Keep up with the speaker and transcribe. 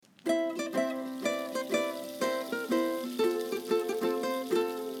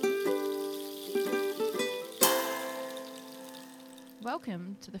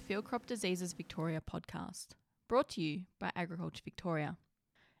Welcome to the Field Crop Diseases Victoria podcast, brought to you by Agriculture Victoria.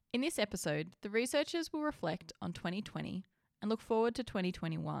 In this episode, the researchers will reflect on 2020 and look forward to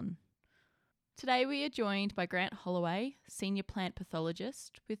 2021. Today we are joined by Grant Holloway, Senior Plant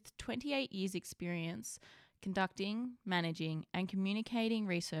Pathologist with 28 years experience conducting, managing and communicating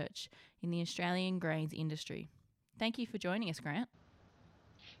research in the Australian grains industry. Thank you for joining us, Grant.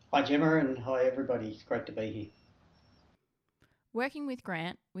 Hi Gemma, and hi everybody, it's great to be here. Working with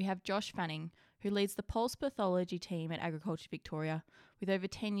Grant, we have Josh Fanning, who leads the Pulse Pathology team at Agriculture Victoria with over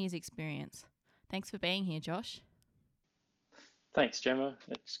 10 years experience. Thanks for being here, Josh. Thanks, Gemma.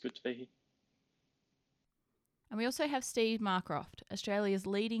 It's good to be here. And we also have Steve Marcroft, Australia's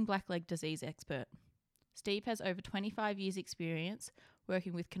leading blackleg disease expert. Steve has over 25 years experience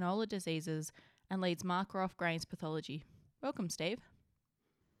working with canola diseases and leads Marcroft Grains Pathology. Welcome, Steve.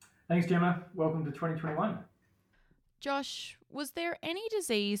 Thanks, Gemma. Welcome to 2021. Josh, was there any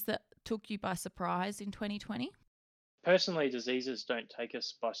disease that took you by surprise in 2020? Personally, diseases don't take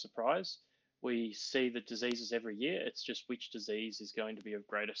us by surprise. We see the diseases every year. It's just which disease is going to be of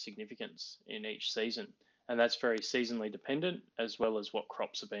greater significance in each season. And that's very seasonally dependent, as well as what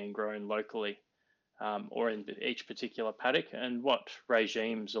crops are being grown locally or in each particular paddock, and what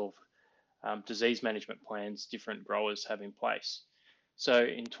regimes of disease management plans different growers have in place. So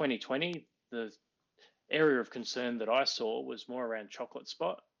in 2020, the area of concern that I saw was more around chocolate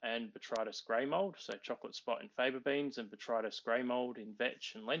spot and Botrytis grey mold. So chocolate spot in faba beans and Botrytis grey mold in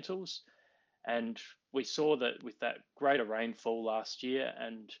vetch and lentils. And we saw that with that greater rainfall last year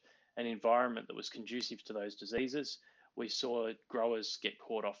and an environment that was conducive to those diseases, we saw growers get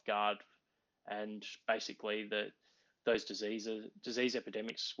caught off guard, and basically those disease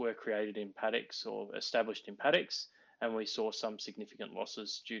epidemics were created in paddocks or established in paddocks, and we saw some significant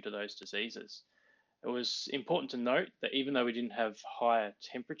losses due to those diseases. It was important to note that even though we didn't have higher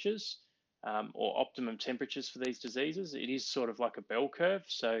temperatures or optimum temperatures for these diseases, it is sort of like a bell curve.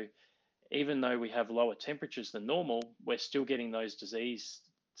 So even though we have lower temperatures than normal, we're still getting those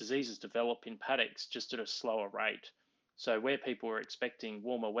diseases develop in paddocks just at a slower rate. So where people were expecting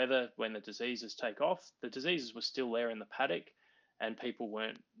warmer weather when the diseases take off, the diseases were still there in the paddock and people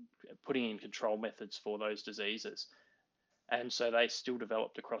weren't putting in control methods for those diseases. And so they still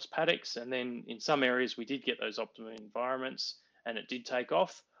developed across paddocks. And then in some areas, we did get those optimum environments and it did take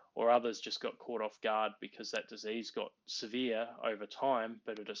off, or others just got caught off guard because that disease got severe over time,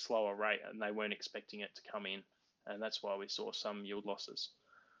 but at a slower rate, and they weren't expecting it to come in. And that's why we saw some yield losses.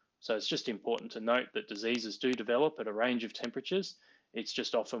 So it's just important to note that diseases do develop at a range of temperatures. It's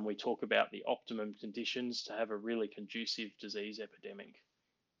just often we talk about the optimum conditions to have a really conducive disease epidemic.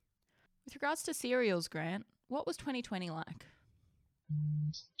 With regards to cereals, Grant, what was 2020 like?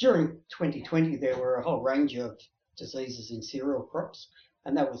 During 2020, there were a whole range of diseases in cereal crops,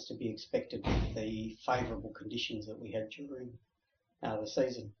 and that was to be expected with the favourable conditions that we had during the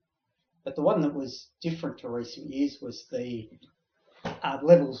season. But the one that was different to recent years was the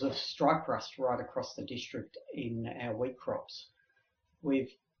levels of strike rust right across the district in our wheat crops.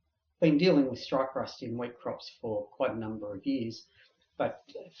 We've been dealing with strike rust in wheat crops for quite a number of years, but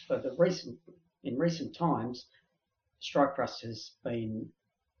in recent times, strike rust has been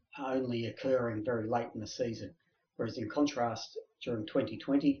only occurring very late in the season, whereas in contrast, during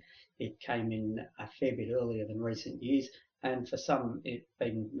 2020, it came in a fair bit earlier than recent years, and for some, it's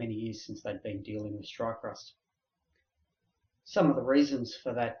been many years since they'd been dealing with strike rust. Some of the reasons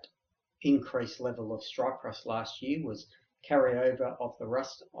for that increased level of strike rust last year was carryover of the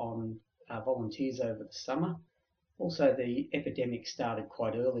rust on volunteers over the summer. Also, the epidemic started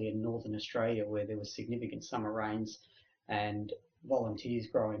quite early in northern Australia, where there was significant summer rains and volunteers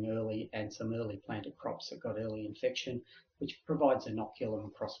growing early and some early planted crops that got early infection, which provides inoculum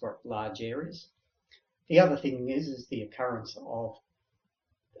across large areas. The other thing is the occurrence of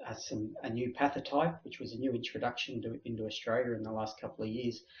a new pathotype, which was a new introduction into Australia in the last couple of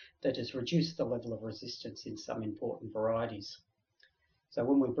years, that has reduced the level of resistance in some important varieties. So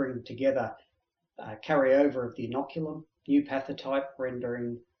when we bring together carryover of the inoculum, new pathotype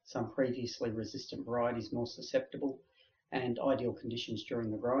rendering some previously resistant varieties more susceptible, and ideal conditions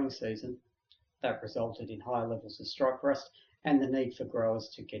during the growing season, that resulted in higher levels of strike rust and the need for growers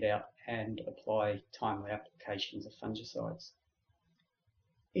to get out and apply timely applications of fungicides.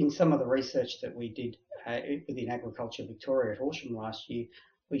 In some of the research that we did within Agriculture Victoria at Horsham last year,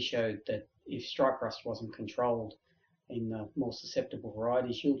 we showed that if strike rust wasn't controlled in the more susceptible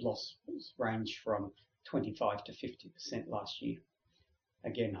varieties, yield loss ranged from 25 to 50% last year.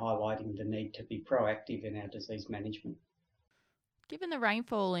 Again, highlighting the need to be proactive in our disease management. Given the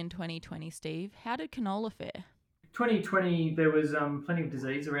rainfall in 2020, Steve, how did canola fare? 2020 there was plenty of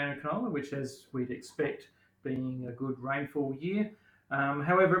disease around in canola, which, as we'd expect, being a good rainfall year.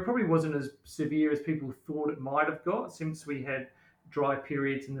 However, it probably wasn't as severe as people thought it might have got, since we had dry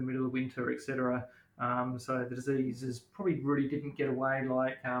periods in the middle of winter, etc. So the diseases probably really didn't get away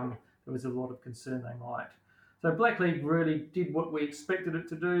like there was a lot of concern they might. So blackleg really did what we expected it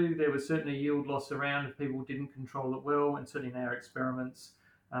to do. There was certainly yield loss around if people didn't control it well, and certainly in our experiments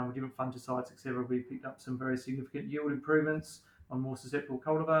with different fungicides, etc., we picked up some very significant yield improvements on more susceptible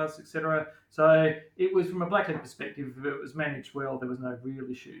cultivars, etc. So it was, from a blackleg perspective, if it was managed well, there was no real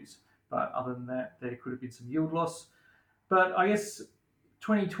issues. But other than that, there could have been some yield loss. But I guess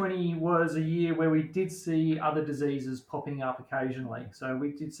 2020 was a year where we did see other diseases popping up occasionally. So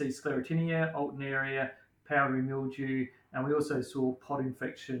we did see Sclerotinia, Alternaria, powdery mildew, and we also saw pod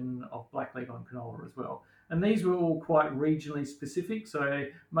infection of blackleg on canola as well. And these were all quite regionally specific. So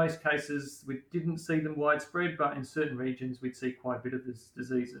most cases we didn't see them widespread, but in certain regions we'd see quite a bit of these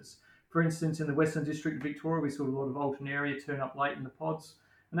diseases. For instance, in the Western District of Victoria, we saw a lot of Alternaria turn up late in the pods,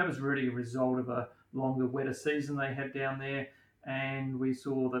 and that was really a result of a longer, wetter season they had down there. And we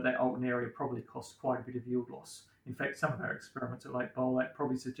saw that Alternaria probably cost quite a bit of yield loss. In fact, some of our experiments at Lake Bolac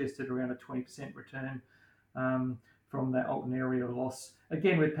probably suggested around a 20% return from that Alternaria loss.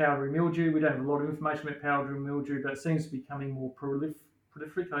 Again, with powdery mildew, we don't have a lot of information about powdery mildew, but it seems to be becoming more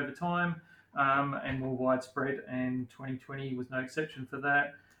prolific over time and more widespread, and 2020 was no exception for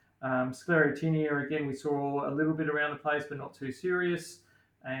that. Sclerotinia, again, we saw a little bit around the place, but not too serious.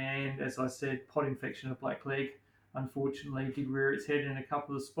 And as I said, pod infection of blackleg, unfortunately, did rear its head in a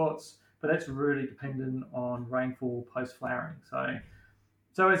couple of spots, but that's really dependent on rainfall post-flowering.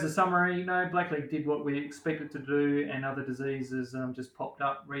 So as a summary, blackleg did what we expected to do, and other diseases just popped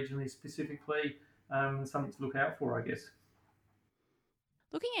up regionally specifically. Something to look out for, I guess.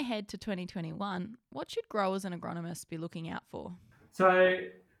 Looking ahead to 2021, what should growers and agronomists be looking out for? So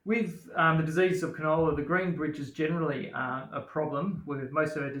with the diseases of canola, the green bridges generally aren't a problem. With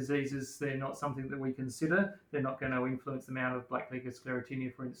most of our diseases, they're not something that we consider. They're not going to influence the amount of blackleg or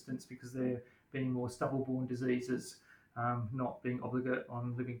Sclerotinia, for instance, because they're being more stubble-borne diseases, not being obligate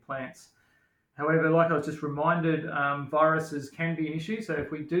on living plants. However, like I was just reminded, viruses can be an issue. So if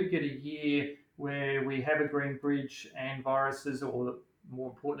we do get a year where we have a green bridge and viruses, or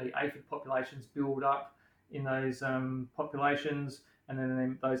more importantly, aphid populations build up in those populations, and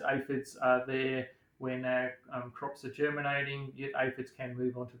then those aphids are there when our crops are germinating, yet aphids can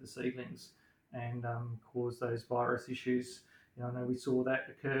move onto the seedlings and cause those virus issues. I know we saw that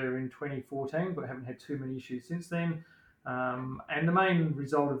occur in 2014, but haven't had too many issues since then. And the main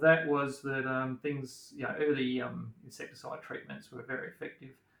result of that was that early insecticide treatments were very effective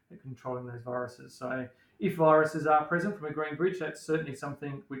at controlling those viruses. So if viruses are present from a green bridge, that's certainly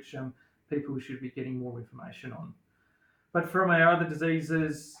something which people should be getting more information on. But from our other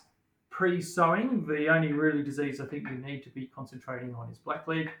diseases, pre-sowing, the only really disease I think we need to be concentrating on is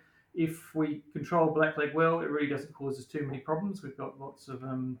blackleg. If we control blackleg well, it really doesn't cause us too many problems. We've got lots of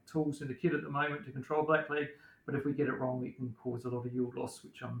tools in the kit at the moment to control blackleg, but if we get it wrong, it can cause a lot of yield loss,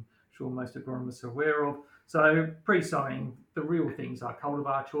 which I'm sure most agronomists are aware of. So pre-sowing, the real things are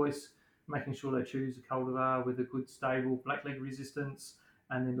cultivar choice, making sure they choose a cultivar with a good stable blackleg resistance,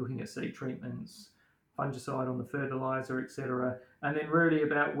 and then looking at seed treatments, fungicide on the fertilizer, etc. And then really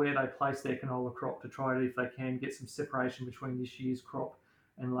about where they place their canola crop to try to, if they can, get some separation between this year's crop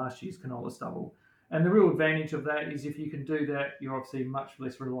and last year's canola stubble. And the real advantage of that is if you can do that, you're obviously much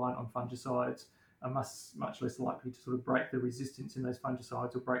less reliant on fungicides, are much less likely to sort of break the resistance in those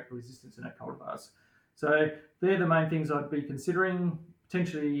fungicides or break the resistance in our cultivars. So they're the main things I'd be considering,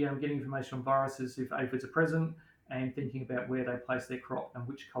 potentially getting information on viruses if aphids are present, and thinking about where they place their crop and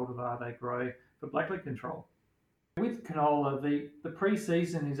which cultivar they grow for blackleg control. With canola, the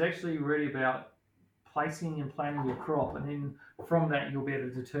pre-season is actually really about placing and planning your crop, and then from that you'll be able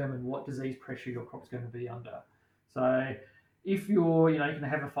to determine what disease pressure your crop's going to be under. So if you're, you can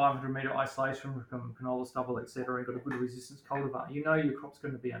have a 500 metre isolation from canola stubble, etc., and got a good resistance cultivar, your crop's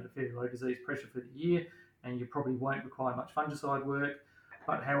going to be under fairly low disease pressure for the year, and you probably won't require much fungicide work.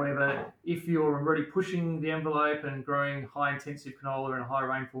 But however, if you're already pushing the envelope and growing high intensive canola in a high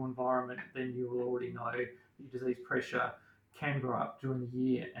rainfall environment, then you will already know your disease pressure can grow up during the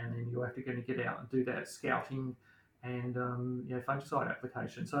year, and then you'll have to get out and do that scouting and fungicide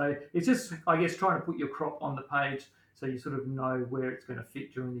application. So it's just, I guess, trying to put your crop on the page so you sort of know where it's going to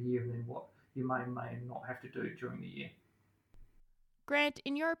fit during the year, and then what you may not have to do during the year. Grant,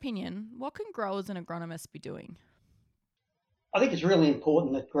 in your opinion, what can growers and agronomists be doing? I think it's really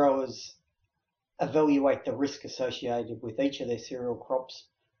important that growers evaluate the risk associated with each of their cereal crops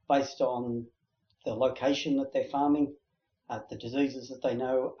based on the location that they're farming, the diseases that they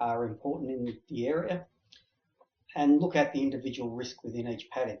know are important in the area, and look at the individual risk within each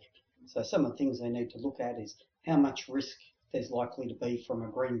paddock. So some of the things they need to look at is how much risk there's likely to be from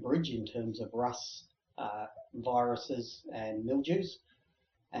a green bridge in terms of rust, viruses and mildews.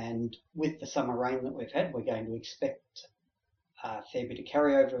 And with the summer rain that we've had, we're going to expect a fair bit of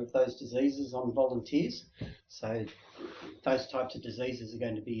carryover of those diseases on volunteers. So those types of diseases are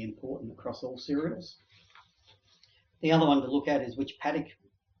going to be important across all cereals. The other one to look at is which paddock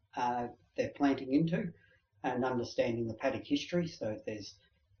they're planting into and understanding the paddock history. So if there's,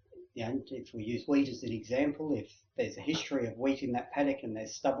 if we use wheat as an example, if there's a history of wheat in that paddock and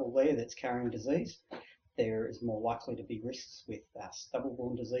there's stubble there that's carrying disease, there is more likely to be risks with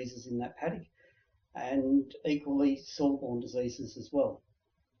stubble-borne diseases in that paddock, and equally soil-borne diseases as well.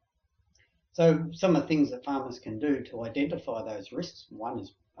 So some of the things that farmers can do to identify those risks, one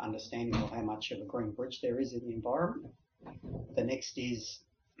is understanding of how much of a green bridge there is in the environment. The next is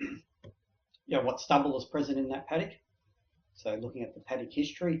what stubble is present in that paddock, so looking at the paddock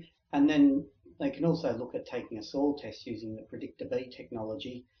history, and then they can also look at taking a soil test using the Predictor-B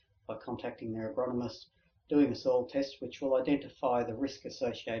technology by contacting their agronomist, doing a soil test which will identify the risk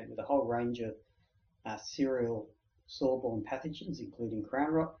associated with a whole range of cereal soil-borne pathogens, including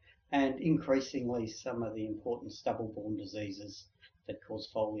crown rot, and increasingly some of the important stubble-borne diseases that cause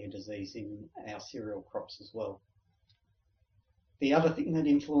foliar disease in our cereal crops as well. The other thing that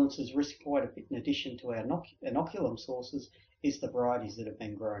influences risk quite a bit, in addition to our inoculum sources, is the varieties that have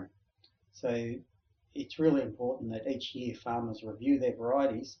been grown. So it's really important that each year farmers review their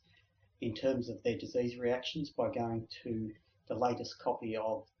varieties in terms of their disease reactions by going to the latest copy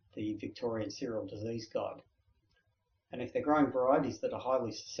of the Victorian Cereal Disease Guide. And if they're growing varieties that are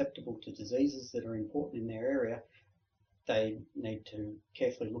highly susceptible to diseases that are important in their area, they need to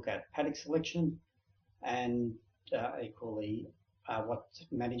carefully look at paddock selection and equally what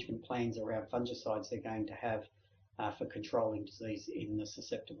management plans around fungicides they're going to have for controlling disease in the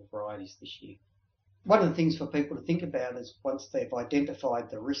susceptible varieties this year. One of the things for people to think about is once they've identified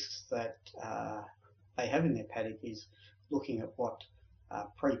the risks that they have in their paddock is looking at what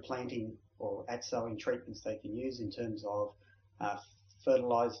pre-planting or at-sowing treatments they can use in terms of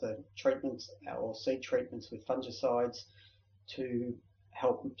fertiliser treatments or seed treatments with fungicides to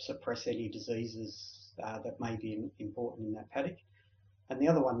help suppress any diseases that may be important in that paddock. And the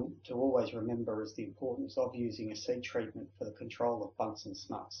other one to always remember is the importance of using a seed treatment for the control of bunts and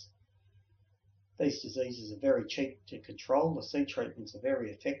smuts. These diseases are very cheap to control. The seed treatments are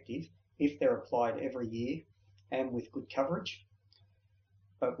very effective if they're applied every year and with good coverage.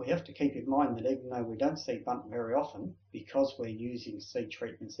 But we have to keep in mind that even though we don't see bunt very often, because we're using seed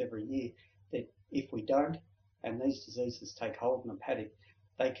treatments every year, that if we don't, and these diseases take hold in a paddock,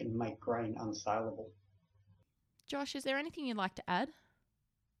 they can make grain unsaleable. Josh, is there anything you'd like to add?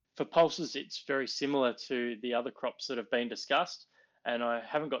 For pulses, it's very similar to the other crops that have been discussed, and I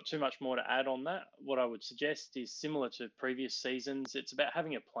haven't got too much more to add on that. What I would suggest is similar to previous seasons. It's about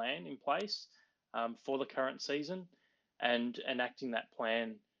having a plan in place for the current season and enacting that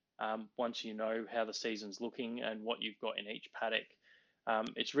plan once you know how the season's looking and what you've got in each paddock.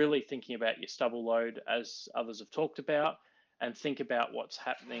 It's really thinking about your stubble load, as others have talked about, and think about what's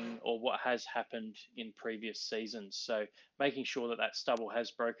happening or what has happened in previous seasons. So making sure that that stubble has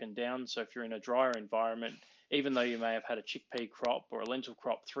broken down. So if you're in a drier environment, even though you may have had a chickpea crop or a lentil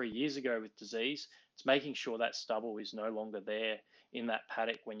crop 3 years ago with disease, it's making sure that stubble is no longer there in that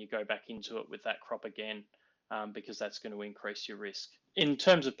paddock when you go back into it with that crop again, because that's going to increase your risk. In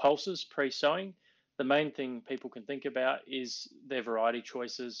terms of pulses pre-sowing, the main thing people can think about is their variety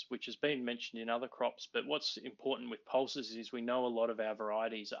choices, which has been mentioned in other crops. But what's important with pulses is we know a lot of our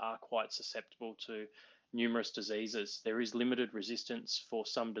varieties are quite susceptible to numerous diseases. There is limited resistance for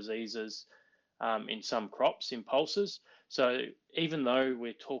some diseases in some crops in pulses. So even though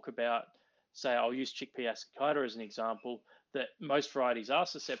we talk about, say, I'll use chickpea acicata as an example, that most varieties are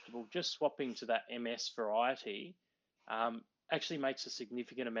susceptible, just swapping to that MS variety actually makes a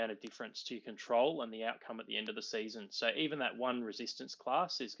significant amount of difference to your control and the outcome at the end of the season. So even that one resistance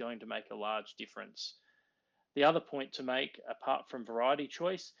class is going to make a large difference. The other point to make, apart from variety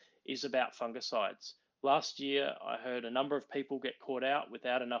choice, is about fungicides. Last year, I heard a number of people get caught out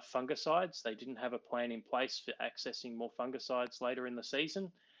without enough fungicides. They didn't have a plan in place for accessing more fungicides later in the season.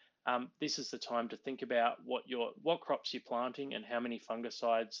 This is the time to think about what crops you're planting and how many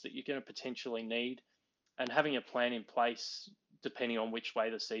fungicides that you're going to potentially need, and having a plan in place depending on which way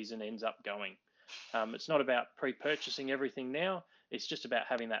the season ends up going. It's not about pre-purchasing everything now. It's just about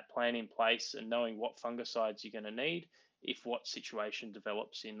having that plan in place and knowing what fungicides you're going to need if what situation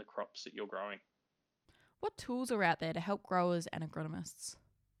develops in the crops that you're growing. What tools are out there to help growers and agronomists?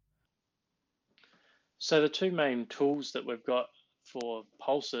 So the two main tools that we've got for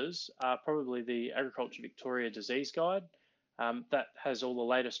pulses are probably the Agriculture Victoria Disease Guide. That has all the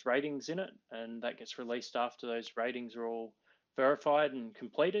latest ratings in it, and that gets released after those ratings are all verified and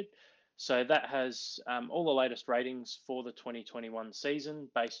completed. So that has all the latest ratings for the 2021 season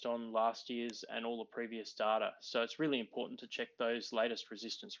based on last year's and all the previous data. So it's really important to check those latest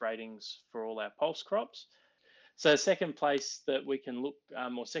resistance ratings for all our pulse crops. So second place that we can look,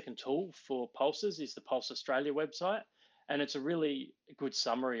 or second tool for pulses is the Pulse Australia website. And it's a really good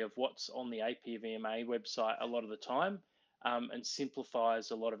summary of what's on the APVMA website a lot of the time, and simplifies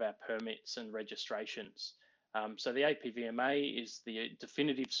a lot of our permits and registrations. So the APVMA is the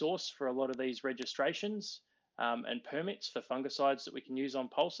definitive source for a lot of these registrations and permits for fungicides that we can use on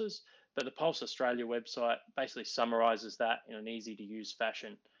pulses. But the Pulse Australia website basically summarises that in an easy to use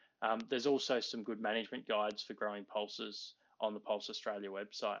fashion. There's also some good management guides for growing pulses on the Pulse Australia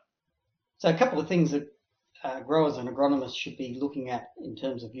website. So a couple of things that growers and agronomists should be looking at in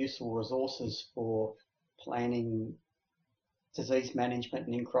terms of useful resources for planning disease management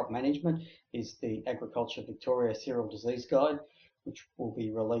and in-crop management is the Agriculture Victoria Cereal Disease Guide, which will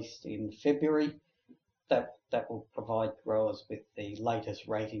be released in February. That will provide growers with the latest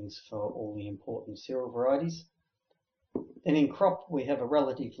ratings for all the important cereal varieties. Then in crop, we have a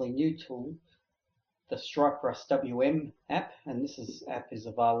relatively new tool, the Strike Rust WM app, and this app is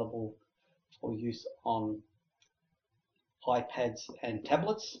available for use on iPads and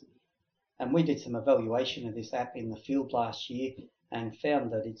tablets. And we did some evaluation of this app in the field last year and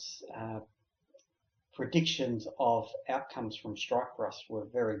found that its predictions of outcomes from strike rust were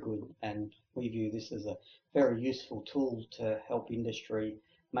very good, and we view this as a very useful tool to help industry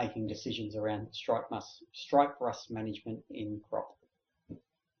making decisions around strike rust management in crop.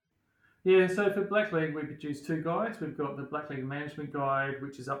 Yeah, so for Blackleg, we produce two guides. We've got the Blackleg Management Guide,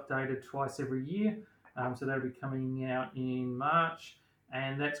 which is updated twice every year. So that'll be coming out in March,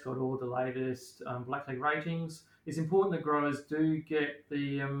 and that's got all the latest Blackleg ratings. It's important that growers do get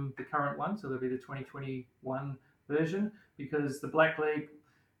the current one, so there'll be the 2021 version, because the Blackleg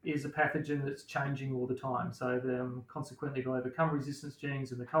is a pathogen that's changing all the time. So consequently, they'll overcome resistance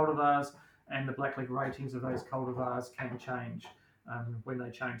genes in the cultivars, and the Blackleg ratings of those cultivars can change. When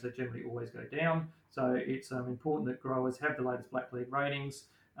they change, they generally always go down. So it's important that growers have the latest Blackleg ratings,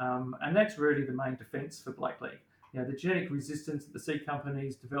 and that's really the main defence for Blackleg. You know, the genetic resistance that the seed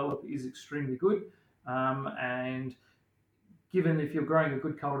companies develop is extremely good, and given if you're growing a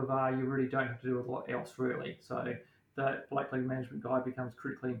good cultivar, you really don't have to do a lot else really. So that Blackleg Management Guide becomes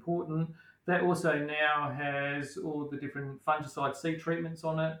critically important. That also now has all the different fungicide seed treatments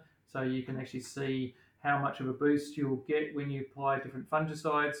on it, so you can actually see how much of a boost you'll get when you apply different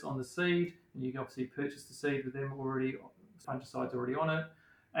fungicides on the seed, and you can obviously purchase the seed with them already, fungicides already on it.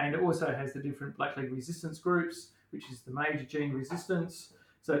 And it also has the different Blackleg resistance groups, which is the major gene resistance.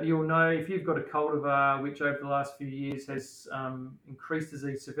 So you'll know if you've got a cultivar which over the last few years has increased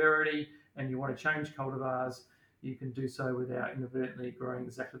disease severity and you want to change cultivars, you can do so without inadvertently growing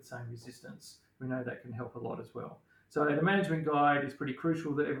exactly the same resistance. We know that can help a lot as well. So the management guide is pretty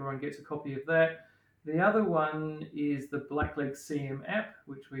crucial that everyone gets a copy of that. The other one is the Blackleg CM app,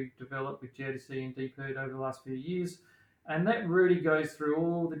 which we've developed with GeoDC and DPIRD over the last few years. And that really goes through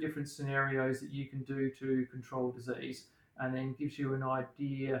all the different scenarios that you can do to control disease, and then gives you an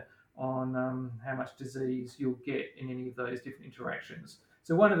idea on how much disease you'll get in any of those different interactions.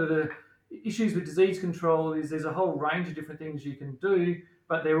 So one of the issues with disease control is there's a whole range of different things you can do,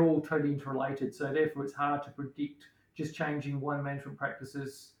 but they're all totally interrelated. So therefore it's hard to predict just changing one management practice,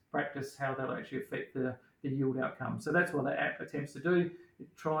 how that'll actually affect the yield outcome. So that's what the app attempts to do. It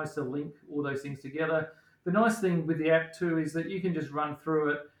tries to link all those things together. The nice thing with the app too is that you can just run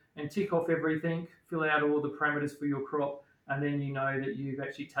through it and tick off everything, fill out all the parameters for your crop, and then you know that you've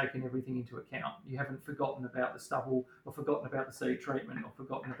actually taken everything into account. You haven't forgotten about the stubble, or forgotten about the seed treatment, or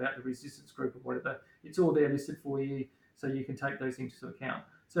forgotten about the resistance group or whatever. It's all there listed for you, so you can take those into account.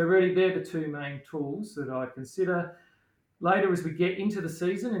 So really they're the two main tools that I'd consider. Later, as we get into the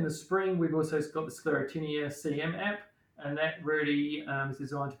season, in the spring, we've also got the Sclerotinia CM app, and that really is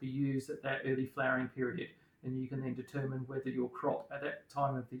designed to be used at that early flowering period. And you can then determine whether your crop at that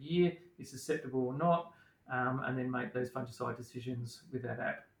time of the year is susceptible or not, and then make those fungicide decisions with that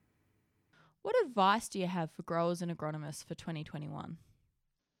app. What advice do you have for growers and agronomists for 2021?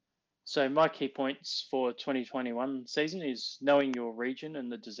 So my key points for 2021 season is knowing your region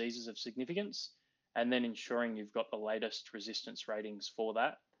and the diseases of significance, and then ensuring you've got the latest resistance ratings for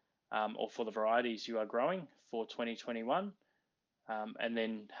that, or for the varieties you are growing for 2021. and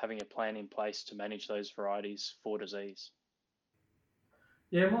then having a plan in place to manage those varieties for disease.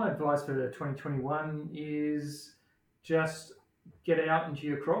 Yeah, my advice for 2021 is just get out into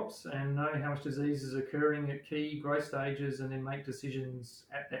your crops and know how much disease is occurring at key growth stages and then make decisions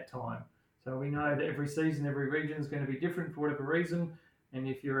at that time. So we know that every season, every region is going to be different for whatever reason. And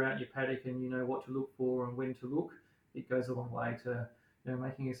if you're out in your paddock and you know what to look for and when to look, it goes a long way to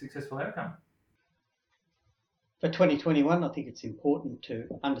making a successful outcome. For 2021, I think it's important to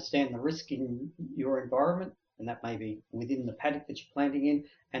understand the risk in your environment, and that may be within the paddock that you're planting in,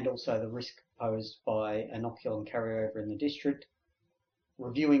 and also the risk posed by inoculum carryover in the district.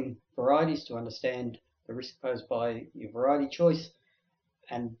 Reviewing varieties to understand the risk posed by your variety choice,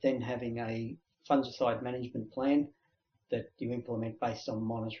 and then having a fungicide management plan that you implement based on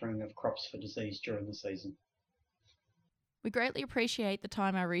monitoring of crops for disease during the season. We greatly appreciate the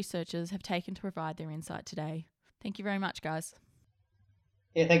time our researchers have taken to provide their insight today. Thank you very much, guys.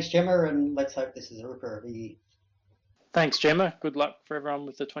 Yeah, thanks, Gemma, and let's hope this is a ripper of a year. Thanks, Gemma. Good luck for everyone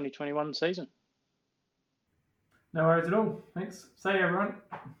with the 2021 season. No worries at all. Thanks. See you, everyone.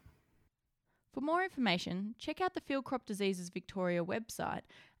 For more information, check out the Field Crop Diseases Victoria website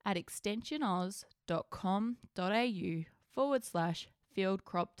at extensionoz.com.au/Field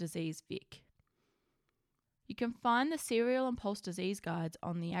Crop Disease Vic. You can find the cereal and pulse disease guides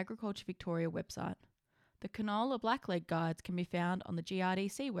on the Agriculture Victoria website. The canola blackleg guides can be found on the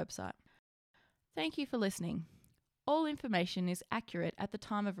GRDC website. Thank you for listening. All information is accurate at the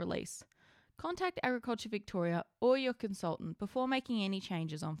time of release. Contact Agriculture Victoria or your consultant before making any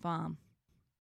changes on farm.